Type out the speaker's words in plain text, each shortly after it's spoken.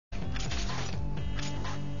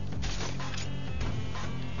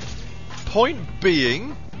point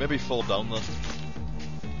being, maybe fall down there.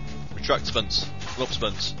 Retract Spence. Go up,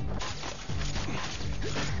 Spence.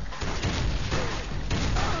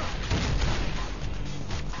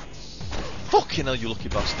 Fucking hell, you lucky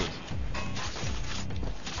bastard.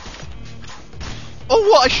 Oh,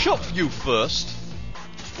 what? I shot you first.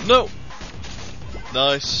 No.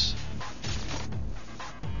 Nice.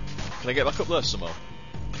 Can I get back up there somehow?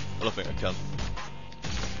 I don't think I can.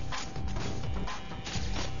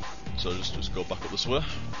 So just go back up this way.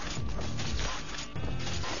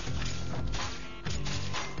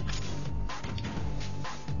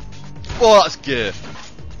 Oh, that's gay.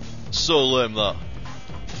 So lame, that.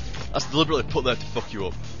 That's deliberately put there to fuck you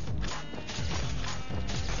up.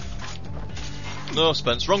 No,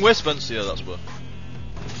 Spence. Wrong way, Spence. Yeah, that's where.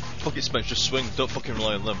 Fuck it, Spence. Just swing. Don't fucking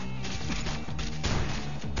rely on them.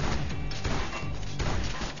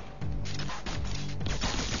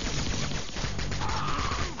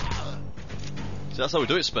 See, that's how we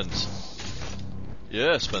do it, Spence.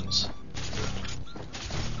 Yeah, Spence.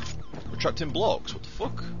 Retracting blocks. What the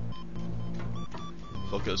fuck?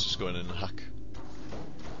 Fuck it, let's just go in and hack.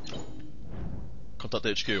 Contact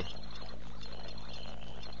HQ.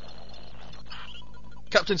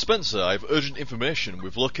 Captain Spencer, I have urgent information.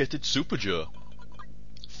 We've located Super Joe.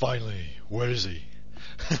 Finally, where is he?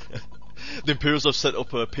 The Imperials have set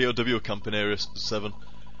up a POW camp in Area 7.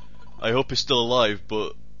 I hope he's still alive,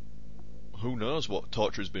 but who knows what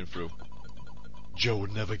torture he's been through. Joe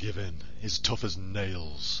would never give in. He's tough as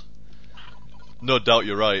nails. No doubt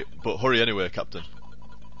you're right, but hurry anyway, Captain.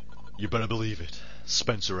 You better believe it.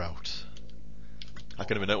 Spencer out. Hack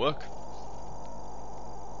enemy network.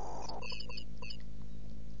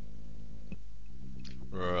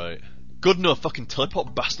 Right. Good enough, fucking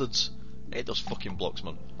teleport bastards. I hate those fucking blocks,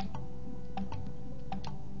 man.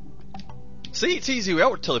 See, it's easy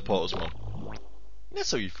without teleporters, man.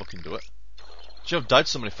 That's how you fucking do it. I've died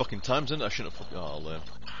so many fucking times, didn't I? I shouldn't have fucking... Oh, lame.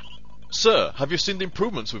 Sir, have you seen the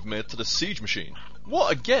improvements we've made to the siege machine?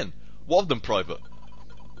 What, again? What of them, Private?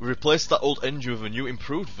 We replaced that old engine with a new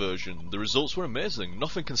improved version. The results were amazing.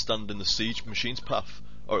 Nothing can stand in the siege machine's path.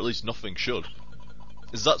 Or at least nothing should.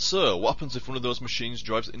 Is that so? What happens if one of those machines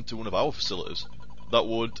drives into one of our facilities? That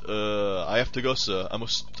would, I have to go, sir. I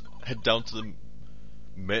must head down to the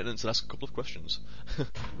maintenance and ask a couple of questions.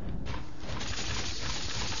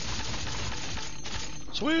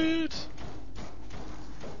 Sweet!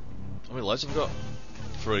 How many lives have I got?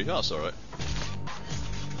 3. Oh, that's alright.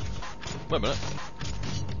 Wait a minute.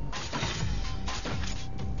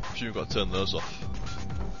 I'm sure you've got to turn those off.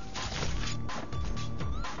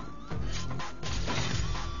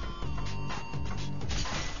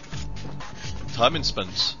 Timing,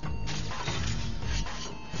 Spence.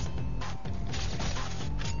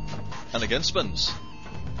 And again, Spence.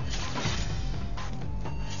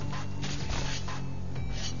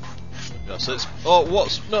 Yeah, so it's... Oh,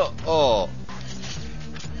 what's... No, oh.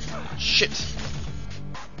 Shit.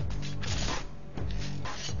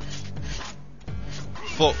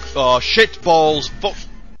 Fuck. Oh, shit balls. Fuck.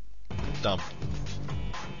 Damn.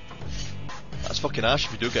 That's fucking harsh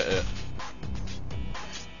if you do get it.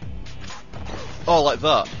 Oh, like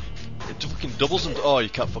that. It fucking doubles them. Oh, you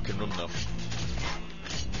can't fucking run now.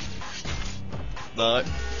 Right.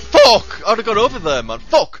 Fuck! I'd have got over there, man.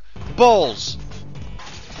 Fuck! Balls!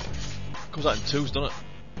 Comes out in 2s, doesn't it?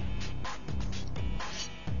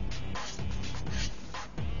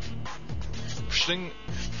 Fishing?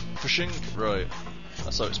 Right.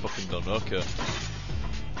 That's how it's fucking done, okay.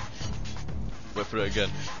 Wait for it again.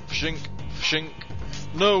 Fishing.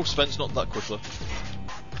 No, Spence, not that quickly.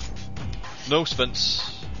 No,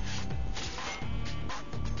 Spence.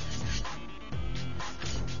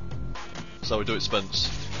 That's how we do it, Spence.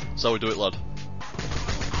 That's how we do it, lad.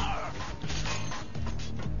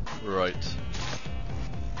 Right.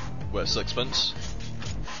 Wait a sec, Spence.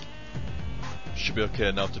 Should be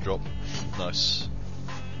okay now to drop. Nice.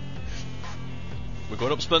 We're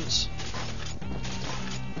going up, Spence.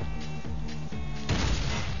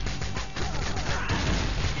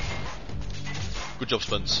 Good job,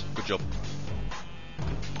 Spence. Good job.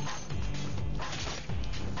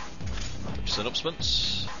 Send up,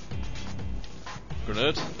 Spence.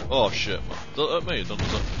 Grenade. Oh shit, man. Don't hurt me, don't do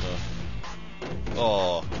that. No.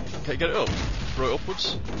 Oh. Can you get it up? Throw it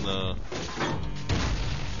upwards? No.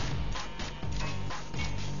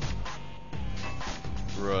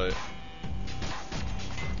 Right.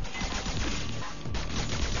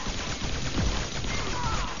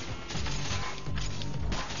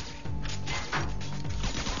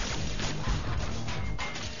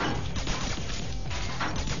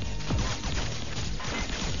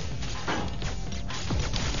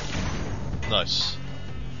 Nice.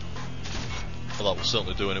 Well, that will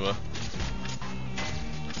certainly do anyway.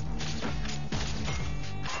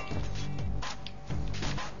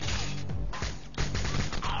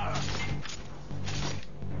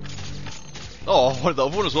 Oh, I wanted that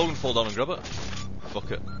other one as well, and fall down and grab it. Fuck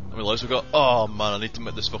it. How many lasers we got? Oh man, I need to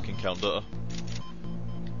make this fucking count, don't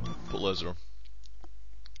I? Put laser on.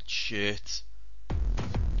 Shit.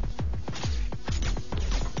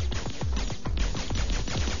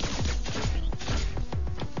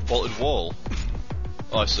 Bolted wall?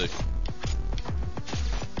 Oh, I see.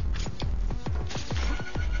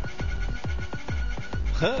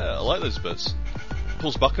 I like those bits.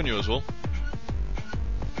 Pulls back on you as well.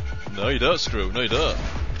 No, you don't, Screw. No, you don't.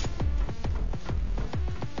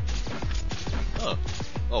 Oh.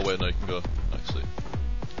 Oh, wait, no, you can go. Actually.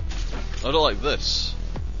 I don't like this.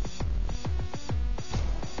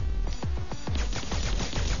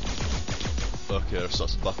 Okay, so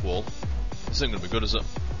that's the back wall. This ain't gonna be good, is it?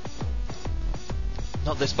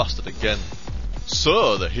 Not this bastard again.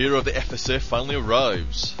 So, the hero of the FSA finally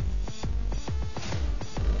arrives.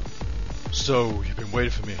 So, you've been waiting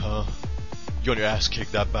for me, huh? You want your ass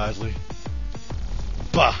kicked that badly?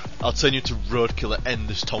 Bah! I'll turn you to roadkill and end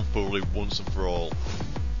this tomfoolery once and for all.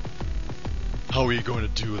 How are you going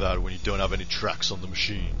to do that when you don't have any tracks on the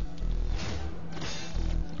machine?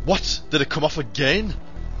 What? Did it come off again?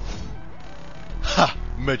 Ha!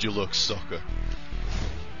 Made you look, sucker.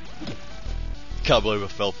 Can't believe I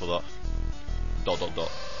fell for that. ...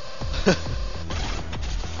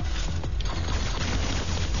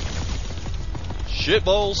 Shit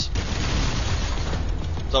balls!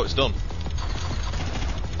 That's how it's done.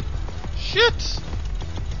 Shit!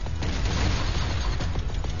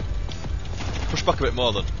 Push back a bit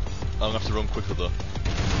more then. I'm gonna have to run quicker though.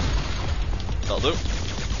 That'll do.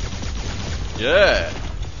 Yeah!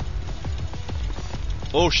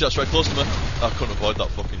 Oh shit, that's right close to me. I couldn't avoid that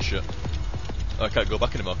fucking shit. I can't go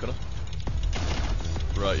back anymore, can I?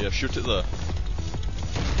 Right, yeah, shoot it there.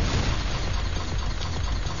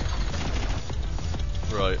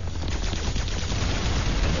 Right.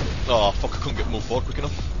 Oh fuck, I couldn't get moved forward quick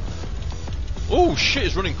enough. Oh shit,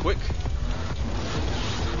 he's running quick.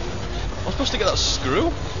 I'm supposed to get that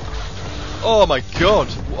screw? Oh my god.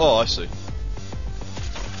 Oh, I see.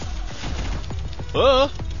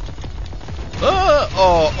 Oh, oh,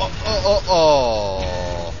 oh, oh,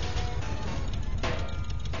 oh.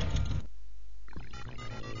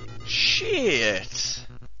 Shit.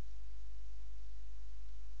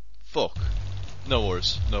 Fuck. No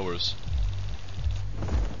worries, no worries.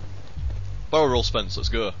 Barrel roll Spence, let's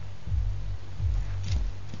go.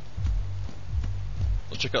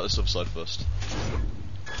 Let's check out this other side first.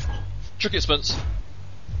 Chuck it, Spence.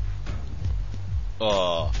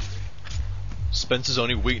 Ah. Spence's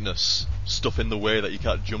only weakness. Stuff in the way that you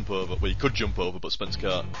can't jump over. Well, you could jump over, but Spence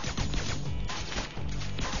can't.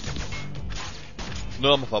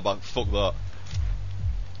 No, I'm far back. Fuck that.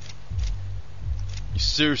 You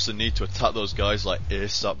seriously need to attack those guys like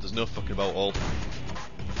ASAP. There's no fucking about all.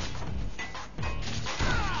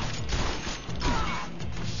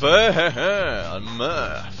 Fair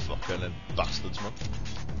and fucking bastards, man.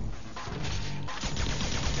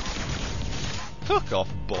 Fuck off,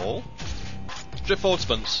 ball. Straight forward,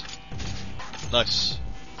 Spence. Nice.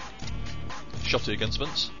 Shot it again,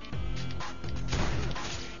 Spence.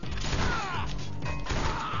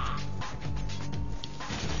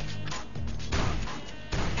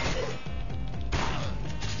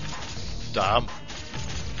 Damn.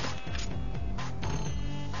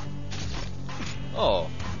 Oh.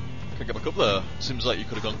 Can't get back up there. Seems like you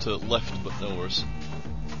could have gone to left, but no worries.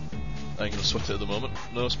 I ain't gonna sweat it at the moment.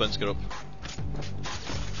 No, Spence, get up.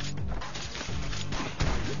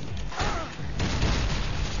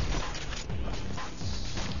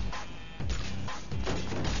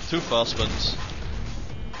 Too far, Spence.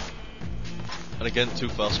 And again, too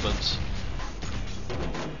far, Spence.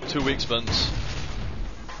 2 weak, Spence.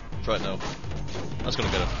 Try it now. That's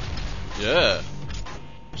gonna get him. Yeah!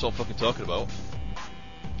 That's what I'm fucking talking about.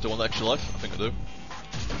 Do I want that extra life? I think I do.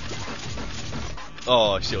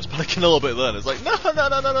 Oh, I see, I was panicking a little bit then. It's like, no.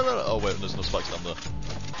 Oh wait, there's no spikes down there.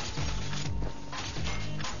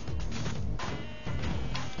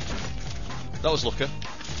 That was lucky.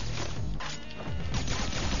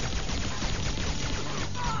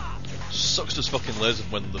 Sucks to fucking laser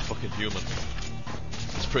when they're fucking human.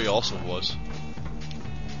 It's pretty awesome otherwise.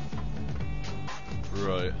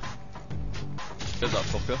 Right. Get that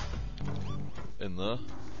fucker in there.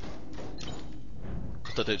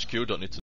 Put that HQ, don't need to